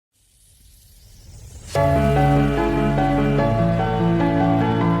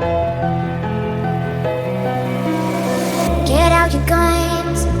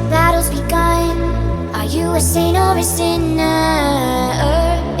for a sinner.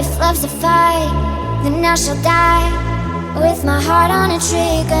 If love's a fight, then I shall die with my heart on a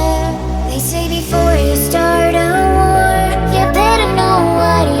trigger. They say before you start a war, you better know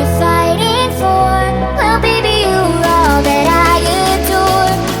what you're fighting for. Well, baby, you're all that I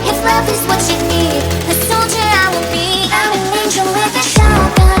adore. If love is what you need, a soldier I will be. I'm an angel with a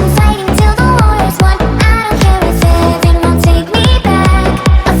shotgun, fighting till the war is won. I don't care if heaven won't take me back.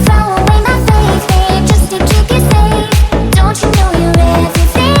 I'll throw away my faith, babe, just to keep you safe. Don't you know you're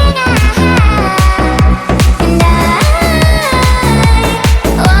everything I have? And I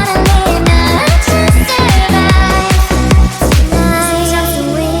wanna live not to survive. Tonight, sometimes to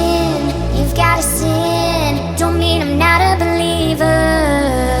win, you've gotta sin. Don't mean I'm not a believer.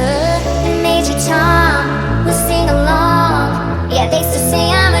 And Major Tom will sing along. Yeah, they still say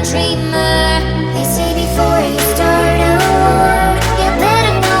I'm a dreamer.